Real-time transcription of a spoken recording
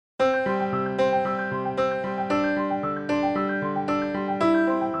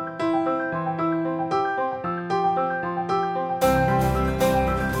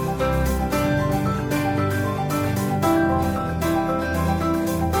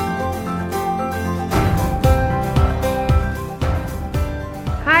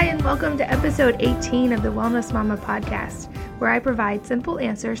Welcome to episode 18 of the Wellness Mama podcast, where I provide simple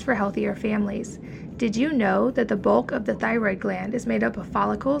answers for healthier families. Did you know that the bulk of the thyroid gland is made up of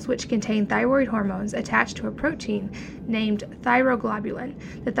follicles which contain thyroid hormones attached to a protein named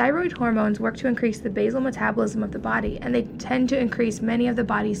thyroglobulin? The thyroid hormones work to increase the basal metabolism of the body, and they tend to increase many of the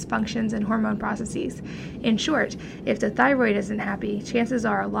body's functions and hormone processes. In short, if the thyroid isn't happy, chances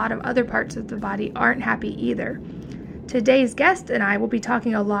are a lot of other parts of the body aren't happy either. Today's guest and I will be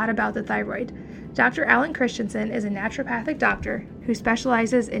talking a lot about the thyroid. Dr. Alan Christensen is a naturopathic doctor who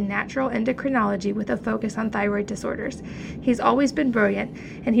specializes in natural endocrinology with a focus on thyroid disorders. He's always been brilliant,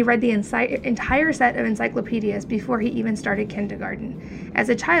 and he read the entire set of encyclopedias before he even started kindergarten. As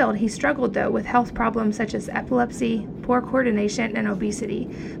a child, he struggled, though, with health problems such as epilepsy, poor coordination, and obesity.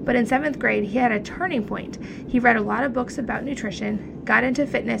 But in 7th grade, he had a turning point. He read a lot of books about nutrition, got into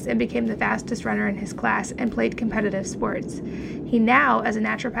fitness, and became the fastest runner in his class and played competitive sports. He now, as a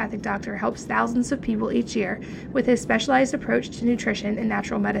naturopathic doctor, helps thousands of people each year with his specialized approach to nutrition and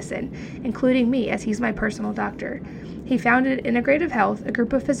natural medicine, including me, as he's my personal doctor. He founded Integrative Health, a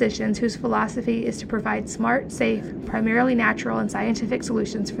group of physicians whose philosophy is to provide smart, safe, primarily natural and scientific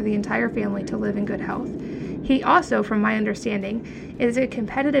solutions for the entire family to live in good health. He also, from my understanding, is a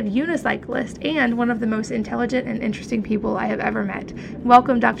competitive unicyclist and one of the most intelligent and interesting people I have ever met.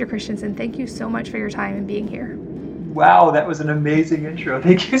 Welcome, Dr. Christensen. Thank you so much for your time and being here. Wow, that was an amazing intro.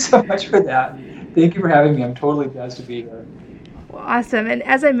 Thank you so much for that. Thank you for having me. I'm totally blessed to be here. Well, awesome. And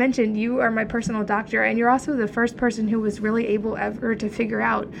as I mentioned, you are my personal doctor, and you're also the first person who was really able ever to figure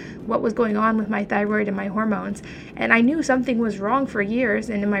out what was going on with my thyroid and my hormones. And I knew something was wrong for years,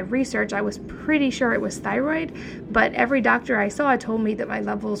 and in my research, I was pretty sure it was thyroid, but every doctor I saw told me that my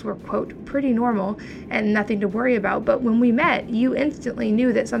levels were, quote, pretty normal and nothing to worry about. But when we met, you instantly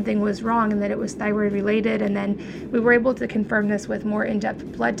knew that something was wrong and that it was thyroid related, and then we were able to confirm this with more in-depth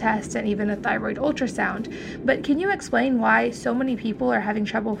blood tests and even a thyroid ultrasound. But can you explain why so many people are having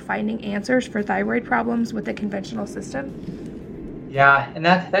trouble finding answers for thyroid problems with the conventional system? Yeah, and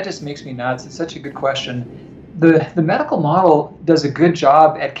that just makes me nuts. It's such a good question. The medical model does a good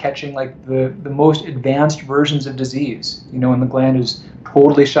job at catching like the most advanced versions of disease, when the gland is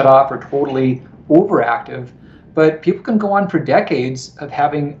totally shut off or totally overactive. But people can go on for decades of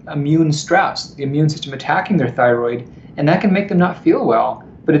having immune stress, the immune system attacking their thyroid, and that can make them not feel well.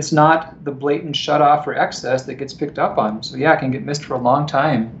 But it's not the blatant shut off or excess that gets picked up on. So yeah, it can get missed for a long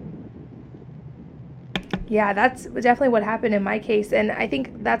time. Yeah, that's definitely what happened in my case. And I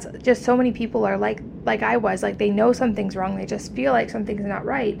think that's just so many people are like I was, like they know something's wrong. They just feel like something's not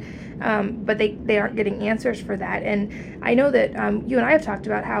right. But they aren't getting answers for that. And I know that you and I have talked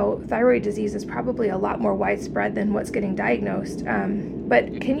about how thyroid disease is probably a lot more widespread than what's getting diagnosed.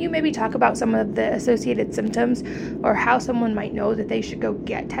 But can you maybe talk about some of the associated symptoms or how someone might know that they should go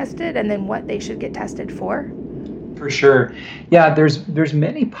get tested and then what they should get tested for? For sure. Yeah, there's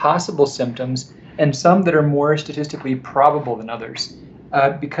many possible symptoms and some that are more statistically probable than others.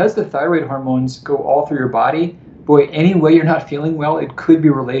 Because the thyroid hormones go all through your body, boy, any way you're not feeling well, it could be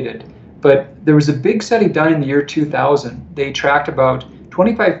related. But there was a big study done in the year 2000. They tracked about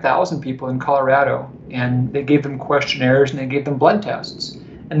 25,000 people in Colorado, and they gave them questionnaires and they gave them blood tests.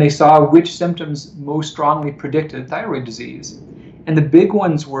 And they saw which symptoms most strongly predicted thyroid disease. And the big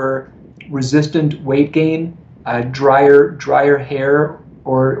ones were resistant weight gain, drier hair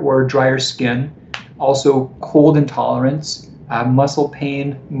or drier skin, also cold intolerance, muscle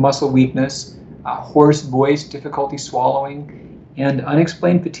pain, muscle weakness, hoarse voice, difficulty swallowing, and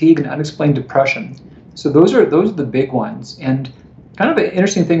unexplained fatigue and unexplained depression. So those are the big ones. And kind of an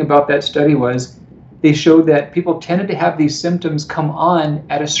interesting thing about that study was they showed that people tended to have these symptoms come on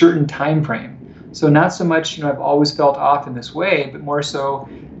at a certain time frame. So not so much, I've always felt off in this way, but more so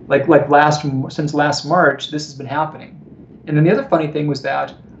like since last March, this has been happening. And then the other funny thing was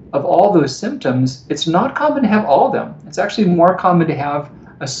that of all those symptoms, it's not common to have all of them. It's actually more common to have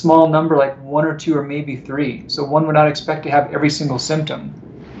a small number, like 1 or 2 or maybe 3. So one would not expect to have every single symptom.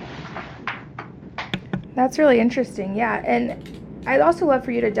 That's really interesting, yeah. And I'd also love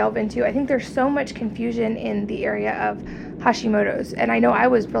for you to delve into, I think there's so much confusion in the area of Hashimoto's. And I know I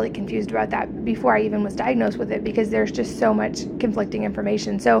was really confused about that before I even was diagnosed with it because there's just so much conflicting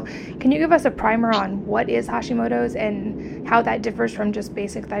information. So can you give us a primer on what is Hashimoto's and how that differs from just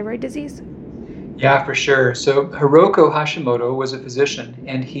basic thyroid disease? Yeah, for sure. So Hiroko Hashimoto was a physician,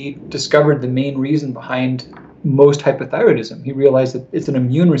 and he discovered the main reason behind most hypothyroidism. He realized that it's an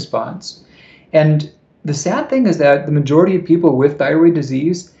immune response. And the sad thing is that the majority of people with thyroid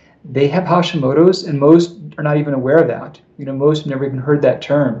disease, they have Hashimoto's, and most are not even aware of that. Most have never even heard that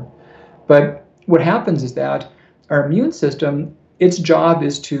term. But what happens is that our immune system its job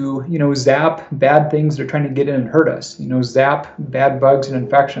is to, zap bad things that are trying to get in and hurt us, zap bad bugs and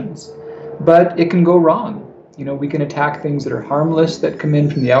infections. But it can go wrong. We can attack things that are harmless that come in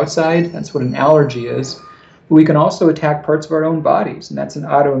from the outside. That's what an allergy is. But we can also attack parts of our own bodies, and that's an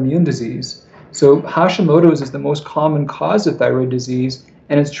autoimmune disease. So Hashimoto's is the most common cause of thyroid disease,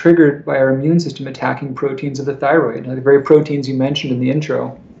 and it's triggered by our immune system attacking proteins of the thyroid, the very proteins you mentioned in the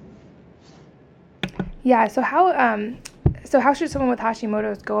intro. Yeah, so how should someone with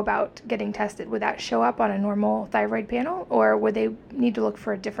Hashimoto's go about getting tested? Would that show up on a normal thyroid panel, or would they need to look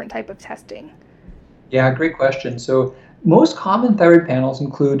for a different type of testing? Yeah, great question. So most common thyroid panels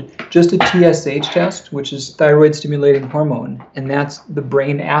include just a TSH test, which is thyroid stimulating hormone, and that's the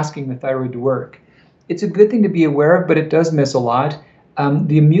brain asking the thyroid to work. It's a good thing to be aware of, but it does miss a lot.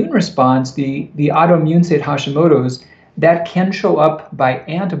 The immune response, the autoimmune state Hashimoto's, that can show up by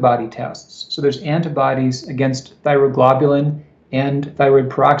antibody tests. So there's antibodies against thyroid globulin and thyroid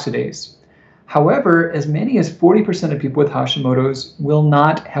peroxidase. However, as many as 40% of people with Hashimoto's will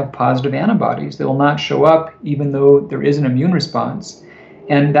not have positive antibodies. They will not show up even though there is an immune response.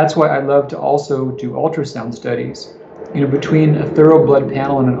 And that's why I love to also do ultrasound studies. Between a thorough blood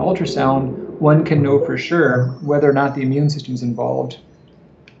panel and an ultrasound, one can know for sure whether or not the immune system is involved.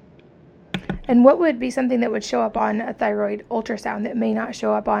 And what would be something that would show up on a thyroid ultrasound that may not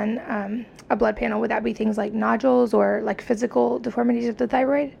show up on a blood panel? Would that be things like nodules or like physical deformities of the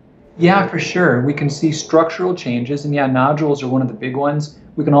thyroid? Yeah, for sure. We can see structural changes, and nodules are one of the big ones.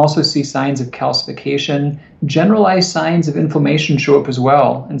 We can also see signs of calcification. Generalized signs of inflammation show up as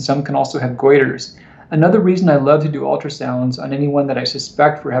well, and some can also have goiters. Another reason I love to do ultrasounds on anyone that I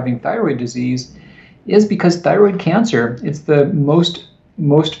suspect for having thyroid disease is because thyroid cancer, it's the most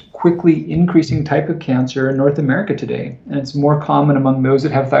quickly increasing type of cancer in North America today, and it's more common among those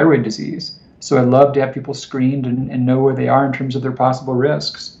that have thyroid disease. So I love to have people screened and know where they are in terms of their possible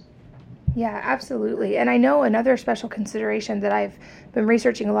risks. Yeah, absolutely. And I know another special consideration that I've been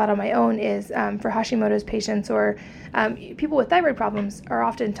researching a lot on my own is for Hashimoto's patients or people with thyroid problems are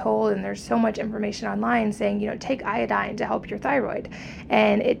often told, and there's so much information online saying, take iodine to help your thyroid.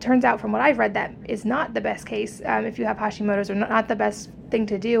 And it turns out from what I've read that is not the best case if you have Hashimoto's, or not the best thing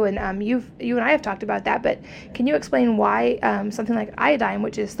to do. And you and I have talked about that, but can you explain why something like iodine,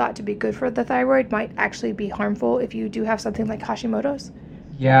 which is thought to be good for the thyroid, might actually be harmful if you do have something like Hashimoto's?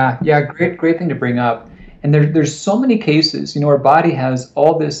 Yeah, great thing to bring up. And there's so many cases, our body has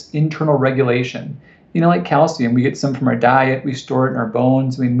all this internal regulation. Like calcium, we get some from our diet, we store it in our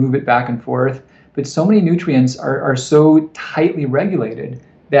bones, we move it back and forth. But so many nutrients are so tightly regulated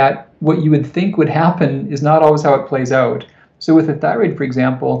that what you would think would happen is not always how it plays out. So with the thyroid, for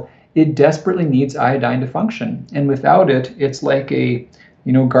example, it desperately needs iodine to function. And without it, it's like a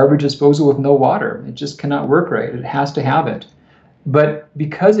garbage disposal with no water. It just cannot work right. It has to have it. But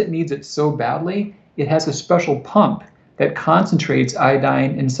because it needs it so badly, it has a special pump that concentrates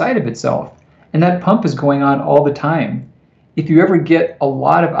iodine inside of itself. And that pump is going on all the time. If you ever get a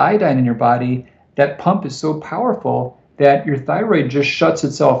lot of iodine in your body, that pump is so powerful that your thyroid just shuts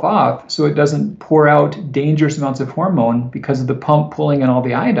itself off so it doesn't pour out dangerous amounts of hormone because of the pump pulling in all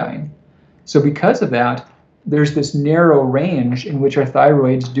the iodine. So because of that, there's this narrow range in which our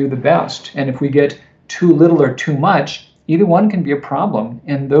thyroids do the best. And if we get too little or too much, either one can be a problem,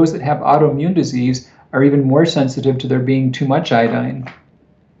 and those that have autoimmune disease are even more sensitive to there being too much iodine.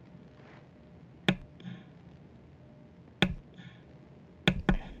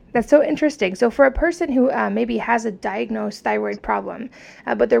 That's so interesting. So for a person who maybe has a diagnosed thyroid problem,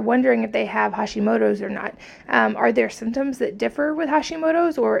 but they're wondering if they have Hashimoto's or not, are there symptoms that differ with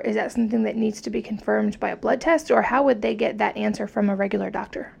Hashimoto's, or is that something that needs to be confirmed by a blood test, or how would they get that answer from a regular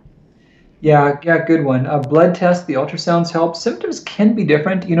doctor? Yeah, good one. Blood tests, the ultrasounds help. Symptoms can be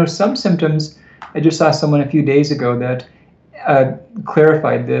different. Some symptoms, I just saw someone a few days ago that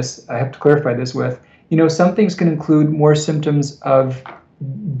clarified this. I have to clarify this with, some things can include more symptoms of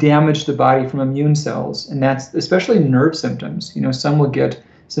damage to the body from immune cells, and that's especially nerve symptoms. Some will get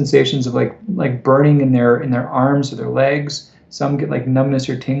sensations of like burning in their arms or their legs. Some get like numbness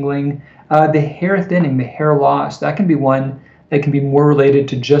or tingling. The hair thinning, the hair loss, that can be one that can be more related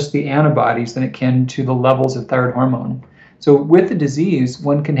to just the antibodies than it can to the levels of thyroid hormone. So with the disease,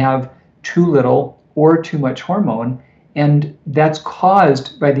 one can have too little or too much hormone, and that's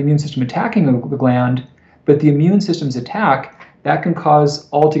caused by the immune system attacking the gland, but the immune system's attack, that can cause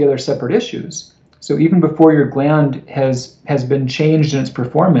altogether separate issues. So even before your gland has been changed in its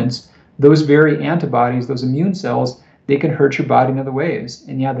performance, those very antibodies, those immune cells, they can hurt your body in other ways.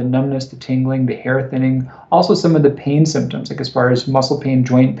 And yeah, the numbness, the tingling, the hair thinning, also some of the pain symptoms, like as far as muscle pain,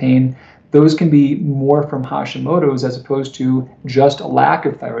 joint pain, those can be more from Hashimoto's as opposed to just a lack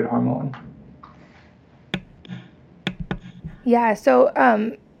of thyroid hormone. Yeah, so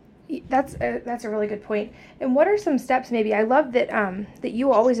that's a really good point. And what are some steps maybe? I love that that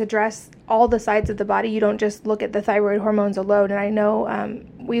you always address all the sides of the body. You don't just look at the thyroid hormones alone. And I know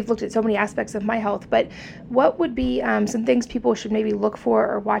we've looked at so many aspects of my health, but what would be some things people should maybe look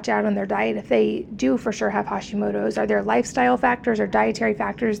for or watch out on their diet if they do for sure have Hashimoto's? Are there lifestyle factors or dietary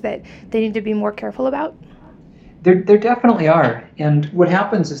factors that they need to be more careful about? There definitely are. And what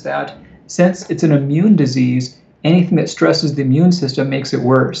happens is that since it's an immune disease, anything that stresses the immune system makes it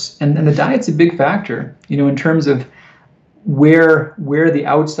worse. And the diet's a big factor, in terms of where the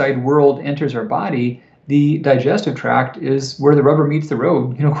outside world enters our body. The digestive tract is where the rubber meets the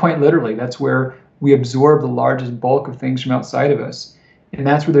road, quite literally. That's where we absorb the largest bulk of things from outside of us. And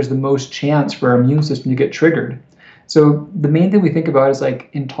that's where there's the most chance for our immune system to get triggered. So the main thing we think about is like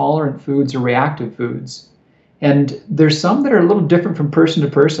intolerant foods or reactive foods. And there's some that are a little different from person to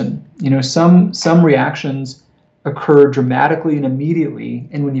person. Some reactions occur dramatically and immediately,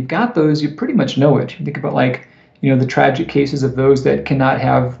 and when you've got those, you pretty much know it. You think about the tragic cases of those that cannot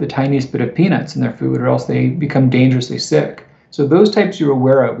have the tiniest bit of peanuts in their food, or else they become dangerously sick. So those types you're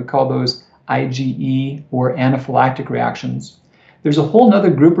aware of, we call those IgE or anaphylactic reactions. There's a whole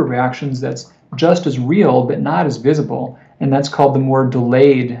other group of reactions that's just as real but not as visible, and that's called the more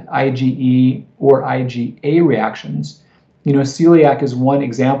delayed IgE or IgA reactions. Celiac is one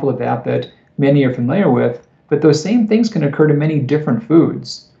example of that many are familiar with. But those same things can occur to many different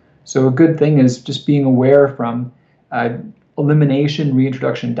foods. So a good thing is just being aware from elimination,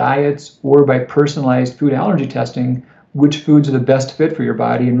 reintroduction diets, or by personalized food allergy testing, which foods are the best fit for your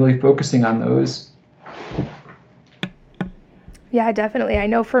body and really focusing on those. Yeah, definitely. I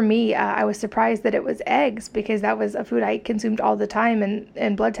know for me, I was surprised that it was eggs because that was a food I consumed all the time.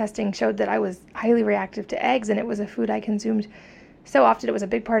 And blood testing showed that I was highly reactive to eggs, and it was a food I consumed so often. It was a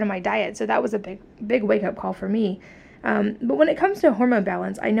big part of my diet. So that was a big wake-up call for me. But when it comes to hormone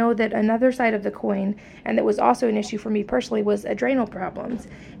balance, I know that another side of the coin, and that was also an issue for me personally, was adrenal problems.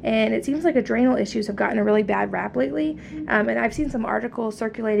 And it seems like adrenal issues have gotten a really bad rap lately. And I've seen some articles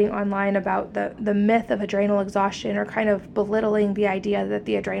circulating online about the myth of adrenal exhaustion, or kind of belittling the idea that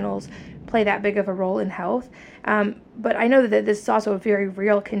the adrenals play that big of a role in health. But I know that this is also a very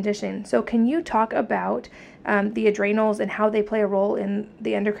real condition. So can you talk about the adrenals and how they play a role in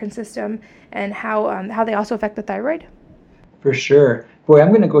the endocrine system, and how they also affect the thyroid? For sure. Boy, I'm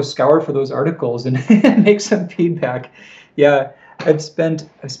going to go scour for those articles and make some feedback. Yeah, I've spent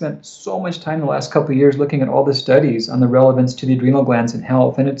so much time the last couple of years looking at all the studies on the relevance to the adrenal glands in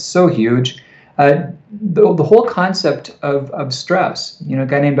health, and it's so huge. The whole concept of stress, a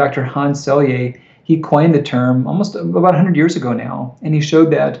guy named Dr. Hans Selye, he coined the term almost about 100 years ago now, and he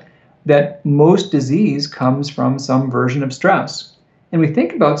showed that most disease comes from some version of stress. And we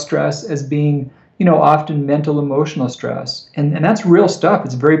think about stress as being, often mental, emotional stress. And that's real stuff.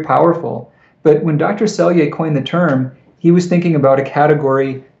 It's very powerful. But when Dr. Selye coined the term, he was thinking about a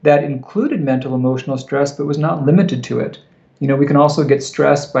category that included mental, emotional stress, but was not limited to it. We can also get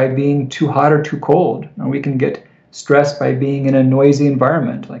stressed by being too hot or too cold. Or we can get stressed by being in a noisy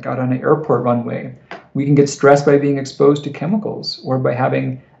environment, like out on an airport runway. We can get stressed by being exposed to chemicals, or by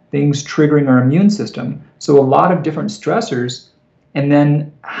having things triggering our immune system. So a lot of different stressors, and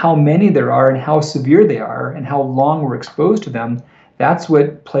then how many there are and how severe they are and how long we're exposed to them, that's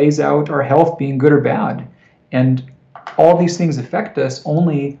what plays out our health being good or bad. And all these things affect us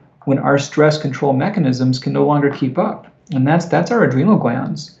only when our stress control mechanisms can no longer keep up. And that's our adrenal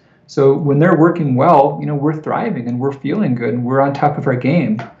glands. So when they're working well, we're thriving and we're feeling good and we're on top of our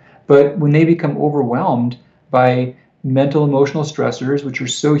game. But when they become overwhelmed by mental, emotional stressors, which are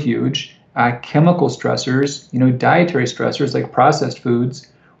so huge, chemical stressors, dietary stressors like processed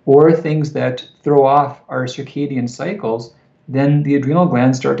foods, or things that throw off our circadian cycles, then the adrenal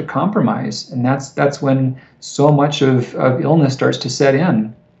glands start to compromise. And that's when so much of illness starts to set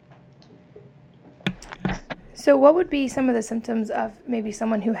in. So what would be some of the symptoms of maybe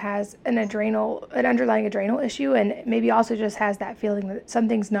someone who has an underlying adrenal issue, and maybe also just has that feeling that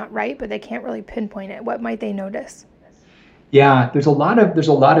something's not right, but they can't really pinpoint it? What might they notice? Yeah, there's a lot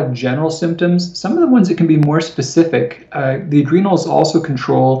of general symptoms. Some of the ones that can be more specific. The adrenals also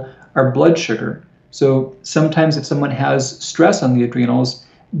control our blood sugar. So sometimes if someone has stress on the adrenals,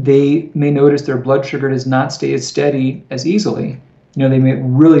 they may notice their blood sugar does not stay as steady as easily. They may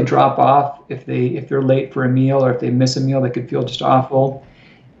really drop off if they're late for a meal, or if they miss a meal, they could feel just awful.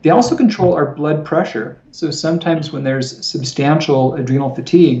 They also control our blood pressure. So sometimes when there's substantial adrenal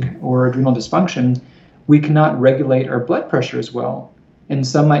fatigue or adrenal dysfunction, we cannot regulate our blood pressure as well. And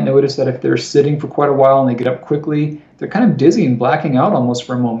some might notice that if they're sitting for quite a while and they get up quickly, they're kind of dizzy and blacking out almost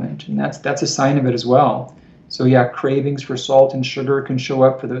for a moment. And that's a sign of it as well. So yeah, cravings for salt and sugar can show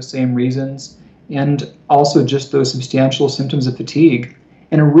up for those same reasons. And also just those substantial symptoms of fatigue.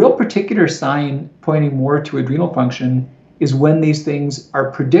 And a real particular sign pointing more to adrenal function is when these things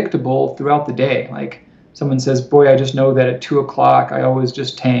are predictable throughout the day. Like someone says, boy, I just know that at 2 o'clock, I always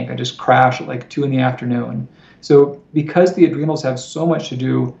just tank. I just crash at like 2 in the afternoon. So because the adrenals have so much to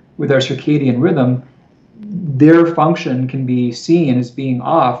do with our circadian rhythm, their function can be seen as being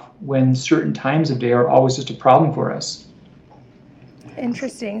off when certain times of day are always just a problem for us.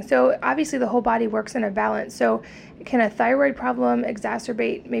 Interesting. So obviously the whole body works in a balance. So can a thyroid problem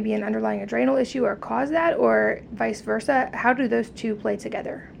exacerbate maybe an underlying adrenal issue or cause that, or vice versa? How do those two play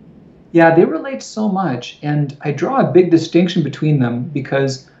together? Yeah, they relate so much. And I draw a big distinction between them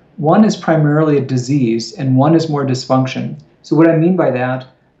because one is primarily a disease and one is more dysfunction. So what I mean by that,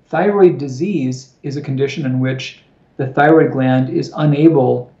 thyroid disease is a condition in which the thyroid gland is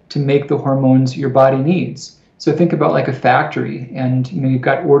unable to make the hormones your body needs. So think about like a factory, and you've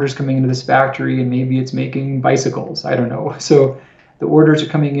got orders coming into this factory, and maybe it's making bicycles. I don't know. So the orders are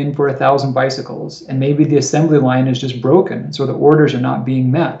coming in for 1,000 bicycles, and maybe the assembly line is just broken, so the orders are not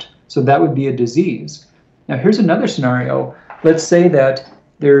being met. So that would be a disease. Now here's another scenario. Let's say that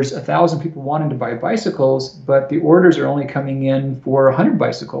there's 1,000 people wanting to buy bicycles, but the orders are only coming in for 100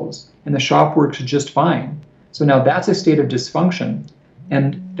 bicycles, and the shop works just fine. So now that's a state of dysfunction,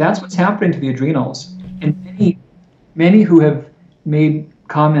 and that's what's happening to the adrenals. And many who have made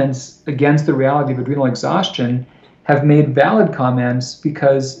comments against the reality of adrenal exhaustion have made valid comments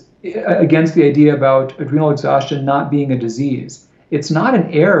because against the idea about adrenal exhaustion not being a disease. It's not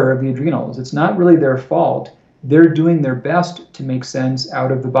an error of the adrenals. It's not really their fault. They're doing their best to make sense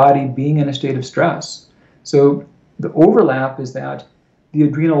out of the body being in a state of stress. So the overlap is that the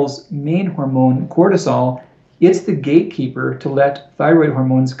adrenals' main hormone, cortisol, it's the gatekeeper to let thyroid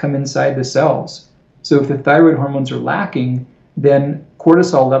hormones come inside the cells. So if the thyroid hormones are lacking, then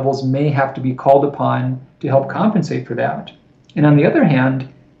cortisol levels may have to be called upon to help compensate for that. And on the other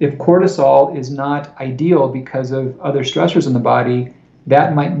hand, if cortisol is not ideal because of other stressors in the body,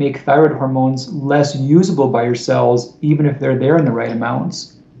 that might make thyroid hormones less usable by your cells, even if they're there in the right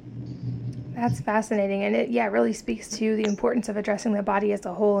amounts. That's fascinating. And it really speaks to the importance of addressing the body as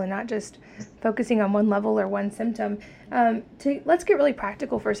a whole and not just focusing on one level or one symptom. Let's get really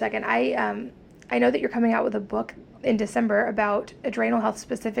practical for a second. I know that you're coming out with a book in December about adrenal health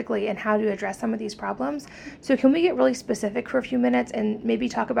specifically and how to address some of these problems. So can we get really specific for a few minutes and maybe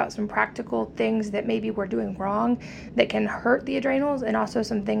talk about some practical things that maybe we're doing wrong that can hurt the adrenals, and also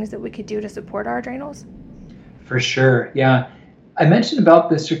some things that we could do to support our adrenals? For sure, yeah. I mentioned about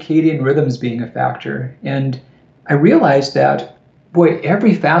the circadian rhythms being a factor, and I realized that, boy,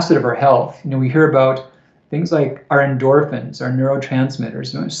 every facet of our health, we hear about things like our endorphins, our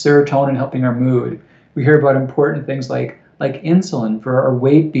neurotransmitters, serotonin helping our mood. We hear about important things like insulin for our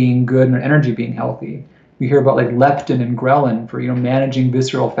weight being good and our energy being healthy. We hear about like leptin and ghrelin for managing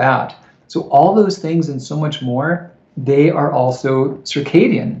visceral fat. So all those things and so much more, they are also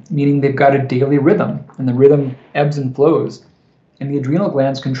circadian, meaning they've got a daily rhythm, and the rhythm ebbs and flows. And the adrenal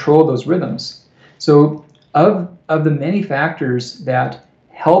glands control those rhythms. So of the many factors that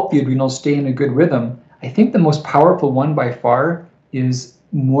help the adrenals stay in a good rhythm, I think the most powerful one by far is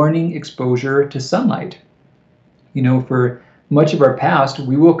morning exposure to sunlight. For much of our past,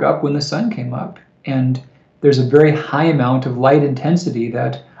 we woke up when the sun came up, and there's a very high amount of light intensity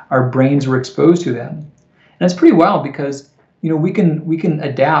that our brains were exposed to then. And it's pretty wild because we can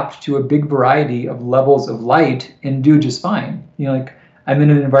adapt to a big variety of levels of light and do just fine. Like I'm in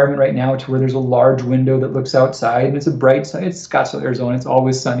an environment right now to where there's a large window that looks outside, and it's a bright sun. It's Scottsdale, Arizona. It's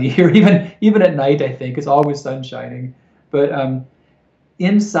always sunny here, even at night. I think it's always sun shining. But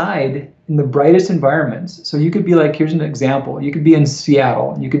inside, in the brightest environments, so you could be like, here's an example. You could be in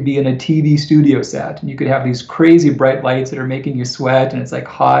Seattle, and you could be in a TV studio set, and you could have these crazy bright lights that are making you sweat, and it's like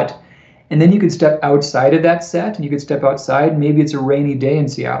hot. And then you could step outside of that set, and you could step outside. Maybe it's a rainy day in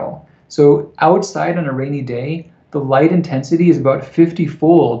Seattle. So outside on a rainy day, the light intensity is about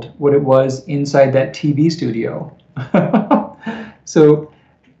 50-fold what it was inside that TV studio. So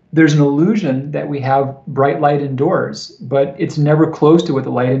there's an illusion that we have bright light indoors, but it's never close to what the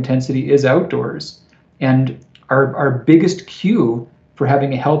light intensity is outdoors. And our biggest cue for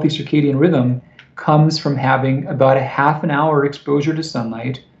having a healthy circadian rhythm comes from having about a half an hour exposure to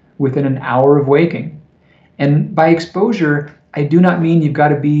sunlight within an hour of waking. And by exposure, I do not mean you've got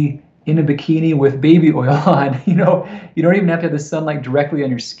to be in a bikini with baby oil on. You don't even have to have the sunlight directly on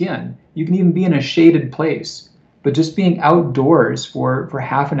your skin. You can even be in a shaded place. But just being outdoors for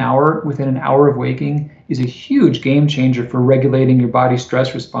half an hour within an hour of waking is a huge game changer for regulating your body's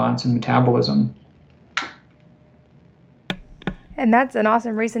stress response and metabolism. And that's an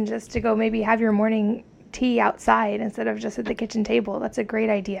awesome reason just to go maybe have your morning tea outside instead of just at the kitchen table. That's a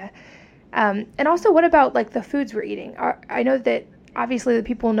great idea. And also, what about like the foods we're eating? I know that obviously the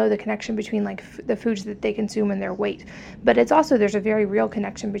people know the connection between like the foods that they consume and their weight, but it's also, there's a very real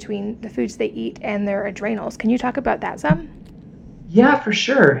connection between the foods they eat and their adrenals. Can you talk about that some? Yeah, for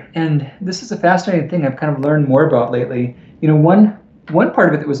sure. And this is a fascinating thing I've kind of learned more about lately. One part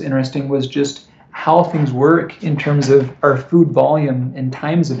of it that was interesting was just how things work in terms of our food volume and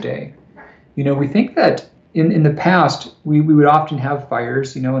times of day. We think that in the past, we would often have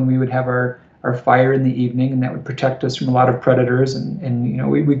fires, and we would have our fire in the evening, and that would protect us from a lot of predators, and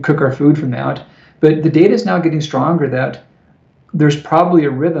we'd cook our food from that. But the data is now getting stronger that there's probably a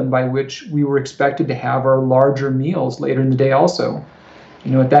rhythm by which we were expected to have our larger meals later in the day also.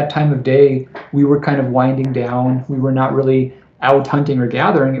 At that time of day, we were kind of winding down. We were not really out hunting or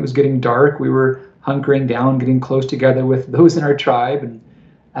gathering. It was getting dark. We were hunkering down, getting close together with those in our tribe,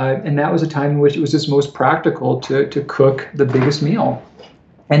 and that was a time in which it was just most practical to cook the biggest meal.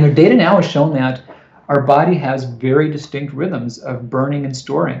 And the data now has shown that our body has very distinct rhythms of burning and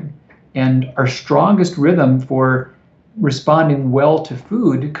storing. And our strongest rhythm for responding well to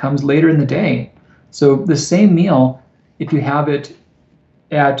food comes later in the day. So the same meal, if you have it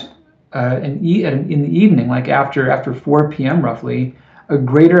in the evening, like after 4 p.m. roughly, a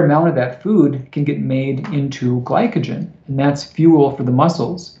greater amount of that food can get made into glycogen, and that's fuel for the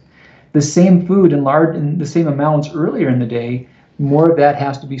muscles. The same food in the same amounts earlier in the day, more of that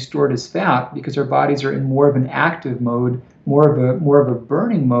has to be stored as fat because our bodies are in more of an active mode, more of a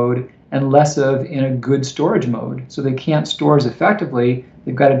burning mode, and less of in a good storage mode. So they can't store as effectively.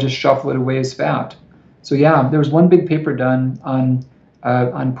 They've got to just shuffle it away as fat. So yeah, there was one big paper done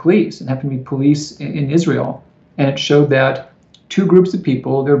on police, and happened to be police in Israel, and it showed that two groups of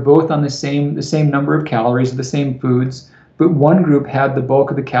people, they're both on the same number of calories of the same foods, but one group had the bulk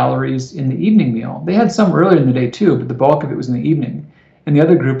of the calories in the evening meal. They had some earlier in the day too, but the bulk of it was in the evening. And the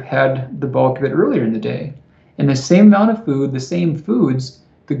other group had the bulk of it earlier in the day. And the same amount of food, the same foods,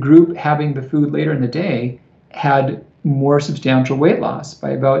 the group having the food later in the day had more substantial weight loss by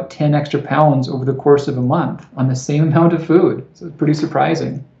about 10 extra pounds over the course of a month on the same amount of food. So it's pretty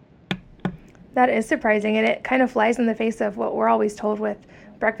surprising. That is surprising, and it kind of flies in the face of what we're always told with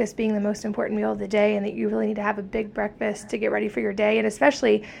breakfast being the most important meal of the day, and that you really need to have a big breakfast to get ready for your day. And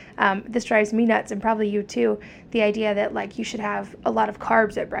especially, this drives me nuts, and probably you too, the idea that like you should have a lot of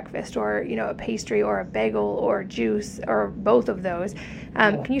carbs at breakfast, or a pastry or a bagel or juice or both of those.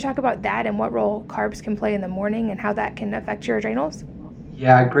 Can you talk about that and what role carbs can play in the morning and how that can affect your adrenals?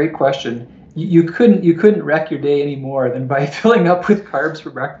 Yeah, great question. You couldn't wreck your day any more than by filling up with carbs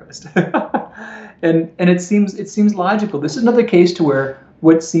for breakfast. And it seems logical. This is another case to where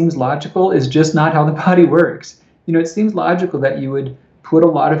what seems logical is just not how the body works. It seems logical that you would put a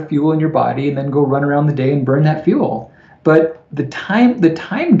lot of fuel in your body and then go run around the day and burn that fuel. But the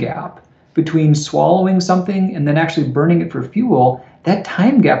time gap between swallowing something and then actually burning it for fuel, that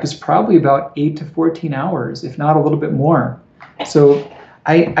time gap is probably about 8 to 14 hours, if not a little bit more. So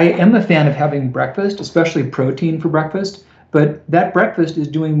I am a fan of having breakfast, especially protein for breakfast, but that breakfast is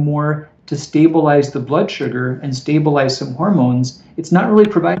doing more to stabilize the blood sugar and stabilize some hormones. It's not really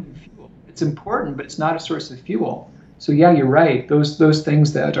providing fuel. It's important, but it's not a source of fuel. So yeah, you're right. Those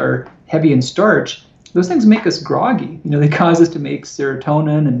things that are heavy in starch, those things make us groggy. They cause us to make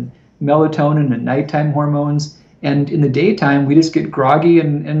serotonin and melatonin and nighttime hormones. And in the daytime, we just get groggy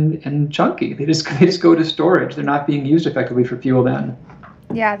and chunky. They just go to storage. They're not being used effectively for fuel then.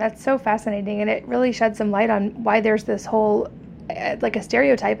 Yeah, that's so fascinating, and it really sheds some light on why there's this whole like a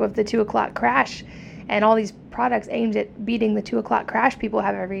stereotype of the 2 o'clock crash, and all these products aimed at beating the 2 o'clock crash people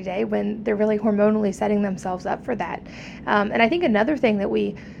have every day, when they're really hormonally setting themselves up for that. And I think another thing that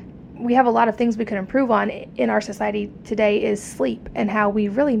we have a lot of things we could improve on in our society today is sleep, and how we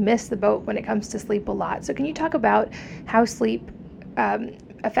really miss the boat when it comes to sleep a lot. So can you talk about how sleep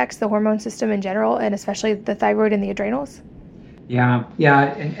affects the hormone system in general, and especially the thyroid and the adrenals? Yeah,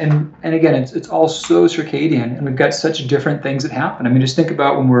 and again, it's all so circadian, and we've got such different things that happen. I mean, just think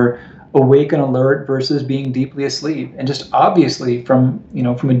about when we're awake and alert versus being deeply asleep, and just obviously from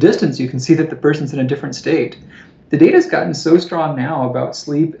a distance, you can see that the person's in a different state. The data's gotten so strong now about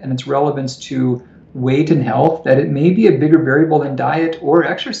sleep and its relevance to weight and health that it may be a bigger variable than diet or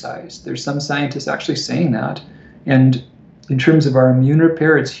exercise. There's some scientists actually saying that, and In terms of our immune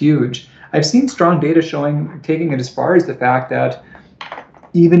repair, it's huge. I've seen strong data taking it as far as the fact that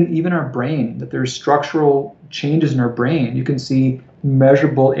even our brain, that there's structural changes in our brain. You can see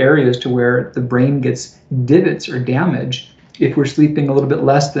measurable areas to where the brain gets divots or damage if we're sleeping a little bit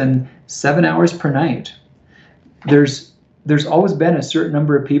less than 7 hours per night. There's always been a certain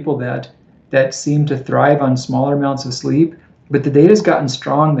number of people that seem to thrive on smaller amounts of sleep, but the data's gotten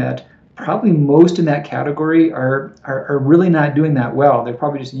strong that probably most in that category are really not doing that well. They're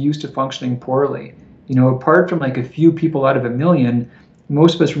probably just used to functioning poorly. Apart from like a few people out of a million,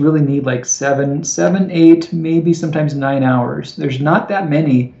 most of us really need like 7, 8, maybe sometimes 9 hours. There's not that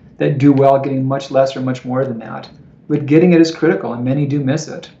many that do well getting much less or much more than that. But getting it is critical, and many do miss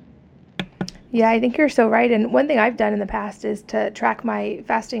it. Yeah, I think you're so right. And one thing I've done in the past is to track my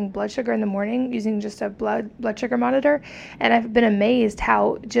fasting blood sugar in the morning using just a blood sugar monitor. And I've been amazed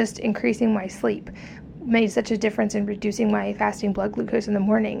how just increasing my sleep made such a difference in reducing my fasting blood glucose in the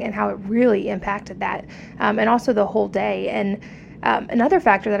morning, and how it really impacted that, and also the whole day. And another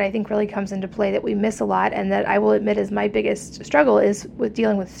factor that I think really comes into play that we miss a lot, and that I will admit is my biggest struggle, is with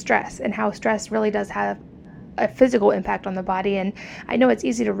dealing with stress, and how stress really does have a physical impact on the body. And I know it's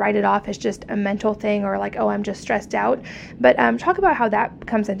easy to write it off as just a mental thing, or like, oh, I'm just stressed out. But talk about how that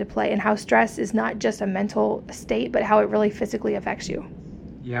comes into play, and how stress is not just a mental state, but how it really physically affects you.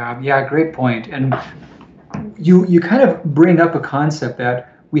 Yeah, great point. And you kind of bring up a concept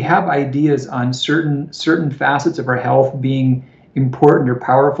that we have ideas on certain facets of our health being important or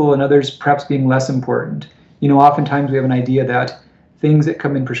powerful, and others perhaps being less important. Oftentimes we have an idea that things that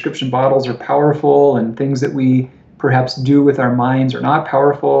come in prescription bottles are powerful, and things that we perhaps do with our minds are not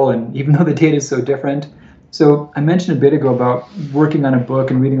powerful, and even though the data is so different. So I mentioned a bit ago about working on a book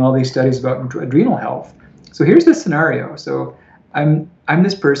and reading all these studies about adrenal health. So here's the scenario. So I'm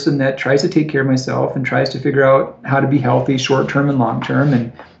this person that tries to take care of myself and tries to figure out how to be healthy short-term and long-term.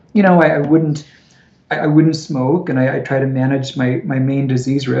 And, I wouldn't smoke, and I try to manage my main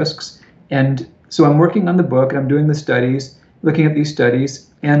disease risks. And so I'm working on the book, and I'm doing the studies, looking at these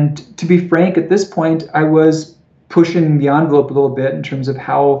studies. And to be frank, at this point, I was pushing the envelope a little bit in terms of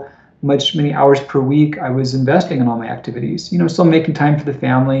how many hours per week I was investing in all my activities. Still making time for the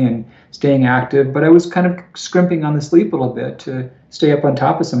family and staying active, but I was kind of scrimping on the sleep a little bit to stay up on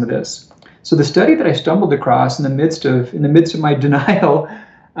top of some of this. So the study that I stumbled across in the midst of my denial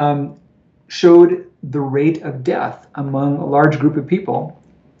showed the rate of death among a large group of people.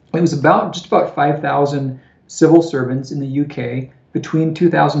 It was just about 5,000 civil servants in the UK between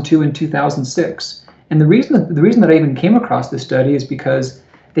 2002 and 2006. And the reason that I even came across this study is because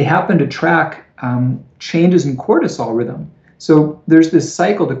they happened to track changes in cortisol rhythm. So there's this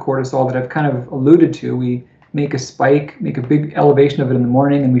cycle to cortisol that I've kind of alluded to. We make a spike, make a big elevation of it in the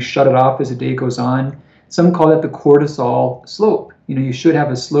morning, and we shut it off as the day goes on. Some call it the cortisol slope. You should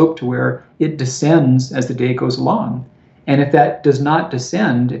have a slope to where it descends as the day goes along. And if that does not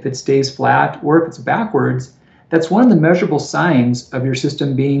descend, if it stays flat or if it's backwards, that's one of the measurable signs of your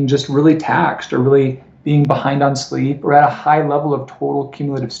system being just really taxed, or really being behind on sleep, or at a high level of total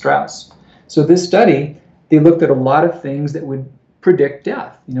cumulative stress. So this study, they looked at a lot of things that would predict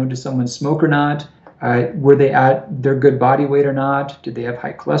death. Does someone smoke or not? Were they at their good body weight or not? Did they have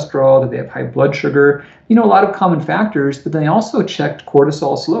high cholesterol? Did they have high blood sugar? A lot of common factors, but then they also checked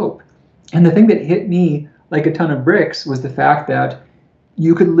cortisol slope. And the thing that hit me like a ton of bricks was the fact that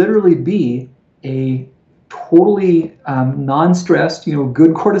you could literally be a totally non-stressed,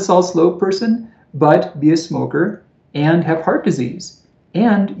 good cortisol slope person, but be a smoker and have heart disease.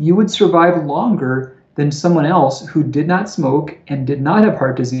 And you would survive longer than someone else who did not smoke and did not have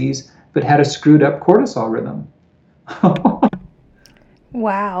heart disease, but had a screwed up cortisol rhythm.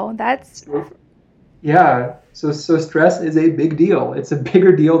 Wow, that's... Yeah, so stress is a big deal. It's a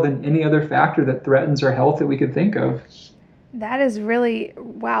bigger deal than any other factor that threatens our health that we could think of. That is really,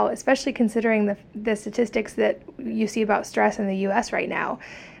 wow, especially considering the statistics that you see about stress in the U.S. right now,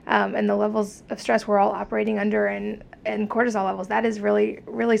 and the levels of stress we're all operating under, and cortisol levels. That is really,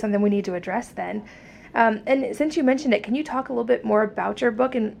 really something we need to address then. And since you mentioned it, can you talk a little bit more about your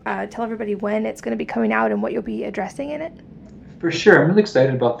book and tell everybody when it's going to be coming out and what you'll be addressing in it? For sure. I'm really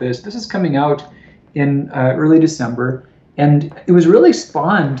excited about this. This is coming out in early December, and it was really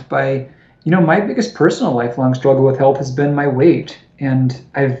spawned by, my biggest personal lifelong struggle with health has been my weight, and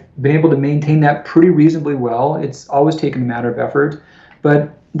I've been able to maintain that pretty reasonably well. It's always taken a matter of effort,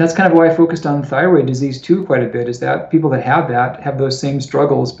 but that's kind of why I focused on thyroid disease too quite a bit, is that people that have those same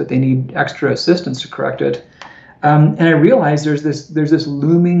struggles, but they need extra assistance to correct it. And I realized there's this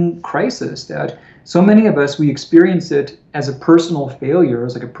looming crisis that so many of us, we experience it as a personal failure,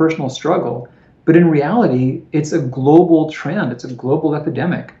 as like a personal struggle, But in reality, it's a global trend. It's a global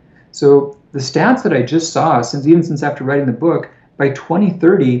epidemic. So the stats that I just saw, since after writing the book, by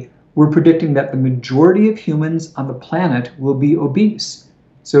 2030, we're predicting that the majority of humans on the planet will be obese.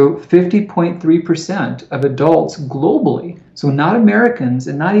 So 50.3% of adults globally, so not Americans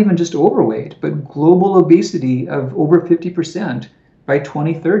and not even just overweight, but global obesity of over 50% by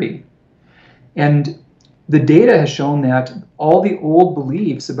 2030. And the data has shown that all the old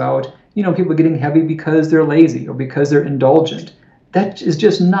beliefs about, people getting heavy because they're lazy or because they're indulgent, that is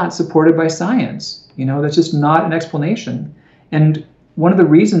just not supported by science. That's just not an explanation. And one of the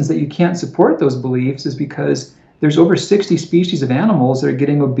reasons that you can't support those beliefs is because there's over 60 species of animals that are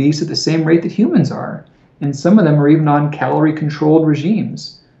getting obese at the same rate that humans are. And some of them are even on calorie-controlled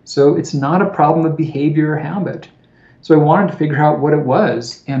regimes. So it's not a problem of behavior or habit. So I wanted to figure out what it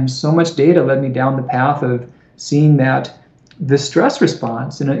was. And so much data led me down the path of seeing that the stress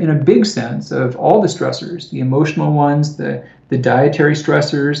response, in a big sense, of all the stressors, the emotional ones, the dietary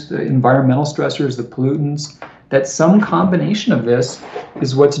stressors, the environmental stressors, the pollutants, that some combination of this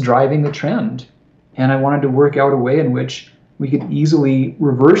is what's driving the trend. And I wanted to work out a way in which we could easily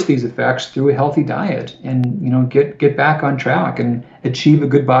reverse these effects through a healthy diet and get back on track and achieve a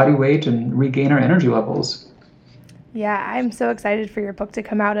good body weight and regain our energy levels. Yeah, I'm so excited for your book to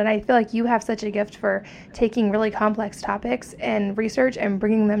come out, and I feel like you have such a gift for taking really complex topics and research and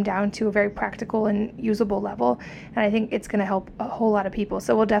bringing them down to a very practical and usable level, and I think it's going to help a whole lot of people.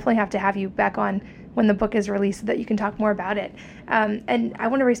 So we'll definitely have to have you back on when the book is released so that you can talk more about it. And I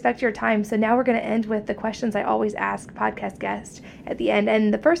want to respect your time, so now we're going to end with the questions I always ask podcast guests at the end,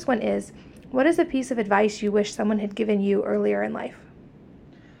 and the first one is, what is a piece of advice you wish someone had given you earlier in life?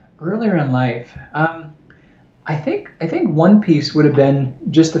 Earlier in life? I think one piece would have been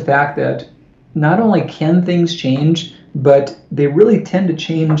just the fact that not only can things change, but they really tend to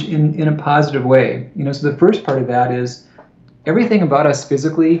change in a positive way. So the first part of that is everything about us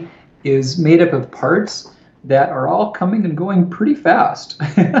physically is made up of parts that are all coming and going pretty fast.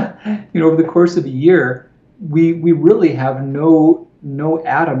 Over the course of a year, we really have no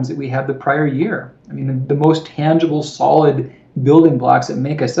atoms that we had the prior year. I mean, the most tangible, solid building blocks that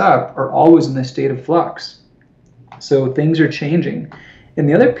make us up are always in a state of flux. So things are changing. And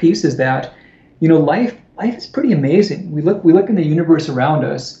the other piece is that, life is pretty amazing. We look in the universe around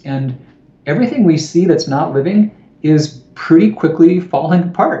us, and everything we see that's not living is pretty quickly falling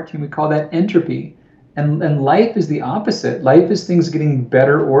apart. And we call that entropy. And life is the opposite. Life is things getting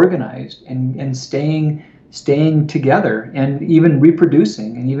better organized and staying together and even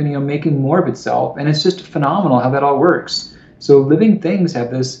reproducing and even making more of itself. And it's just phenomenal how that all works. So living things have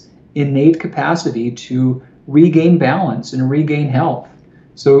this innate capacity to regain balance and regain health.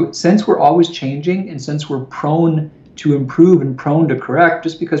 So since we're always changing and since we're prone to improve and prone to correct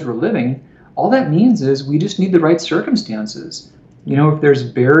just because we're living, all that means is we just need the right circumstances. If there's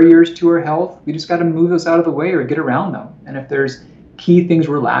barriers to our health, we just got to move those out of the way or get around them. And if there's key things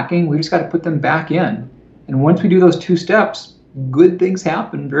we're lacking, we just got to put them back in. And once we do those two steps, good things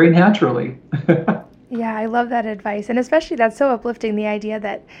happen very naturally. Yeah, I love that advice. And especially that's so uplifting, the idea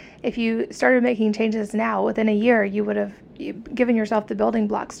that if you started making changes now, within a year, you would have given yourself the building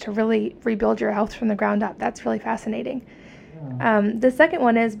blocks to really rebuild your health from the ground up. That's really fascinating. Yeah. The second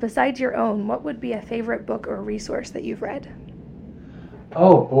one is, besides your own, what would be a favorite book or resource that you've read?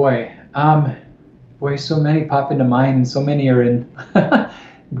 Oh, boy. So many pop into mind, and so many are in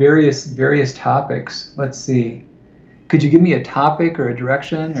various topics. Let's see. Could you give me a topic or a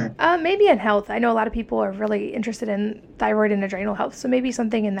direction? Or maybe in health. I know a lot of people are really interested in thyroid and adrenal health, so maybe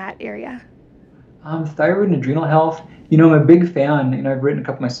something in that area. Thyroid and adrenal health. I'm a big fan. I've written a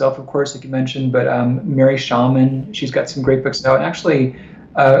couple myself, of course, like you mentioned, but Mary Shaman, she's got some great books out. And actually,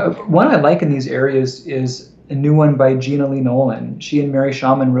 one I like in these areas is a new one by Gina Lee Nolan. She and Mary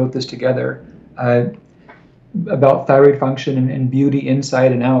Shaman wrote this together about thyroid function and beauty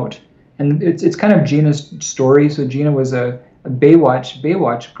inside and out. And it's kind of Gina's story. So Gina was a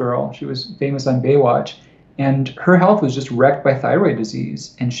Baywatch girl. She was famous on Baywatch. And her health was just wrecked by thyroid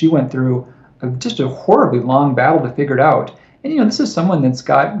disease. And she went through just a horribly long battle to figure it out. And, this is someone that's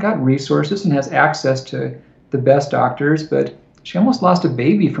got resources and has access to the best doctors. But she almost lost a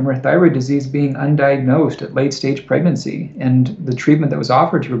baby from her thyroid disease being undiagnosed at late stage pregnancy. And the treatment that was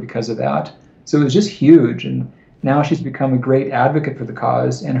offered to her because of that. So it was just huge. And now she's become a great advocate for the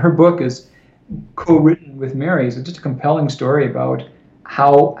cause, and her book is co-written with Mary's. It's just a compelling story about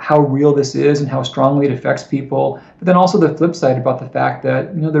how real this is and how strongly it affects people, but then also the flip side about the fact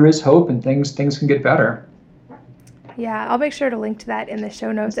that there is hope and things can get better. Yeah, I'll make sure to link to that in the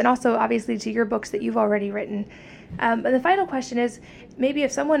show notes, and also obviously to your books that you've already written. And the final question is, maybe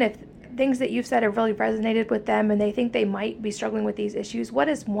if things that you've said have really resonated with them and they think they might be struggling with these issues, what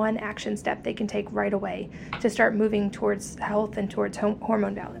is one action step they can take right away to start moving towards health and towards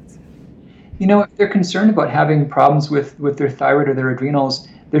hormone balance? If they're concerned about having problems with their thyroid or their adrenals,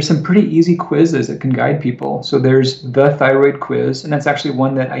 there's some pretty easy quizzes that can guide people. So there's the thyroid quiz, and that's actually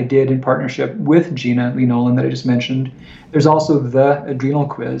one that I did in partnership with Gina Lee Nolan that I just mentioned. There's also the adrenal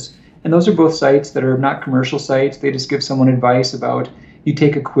quiz. And those are both sites that are not commercial sites. They just give someone advice about, you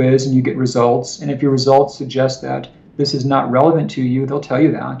take a quiz and you get results. And if your results suggest that this is not relevant to you, they'll tell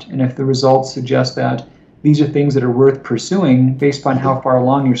you that. And if the results suggest that these are things that are worth pursuing based on how far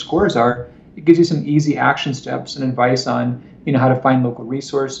along your scores are, it gives you some easy action steps and advice on how to find local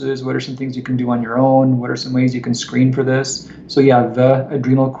resources, what are some things you can do on your own, what are some ways you can screen for this. So yeah, the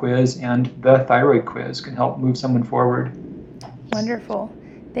adrenal quiz and the thyroid quiz can help move someone forward. Wonderful.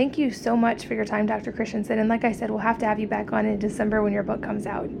 Thank you so much for your time, Dr. Christensen. And like I said, we'll have to have you back on in December when your book comes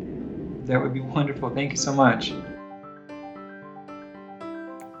out. That would be wonderful. Thank you so much.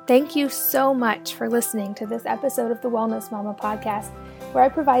 Thank you so much for listening to this episode of the Wellness Mama podcast, where I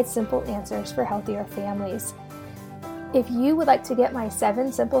provide simple answers for healthier families. If you would like to get my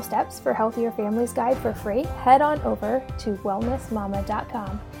 7 Simple Steps for Healthier Families guide for free, head on over to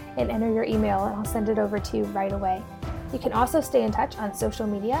wellnessmama.com and enter your email, and I'll send it over to you right away. You can also stay in touch on social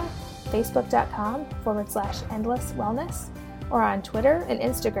media, facebook.com/endlesswellness, or on Twitter and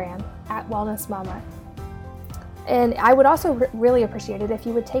Instagram @wellnessmama. And I would also really appreciate it if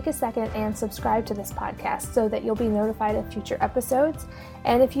you would take a second and subscribe to this podcast so that you'll be notified of future episodes.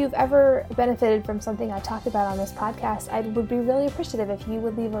 And if you've ever benefited from something I talked about on this podcast, I would be really appreciative if you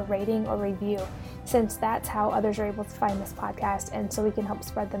would leave a rating or review, since that's how others are able to find this podcast and so we can help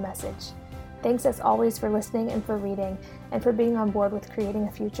spread the message. Thanks as always for listening and for reading and for being on board with creating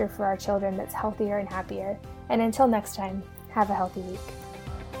a future for our children that's healthier and happier. And until next time, have a healthy week.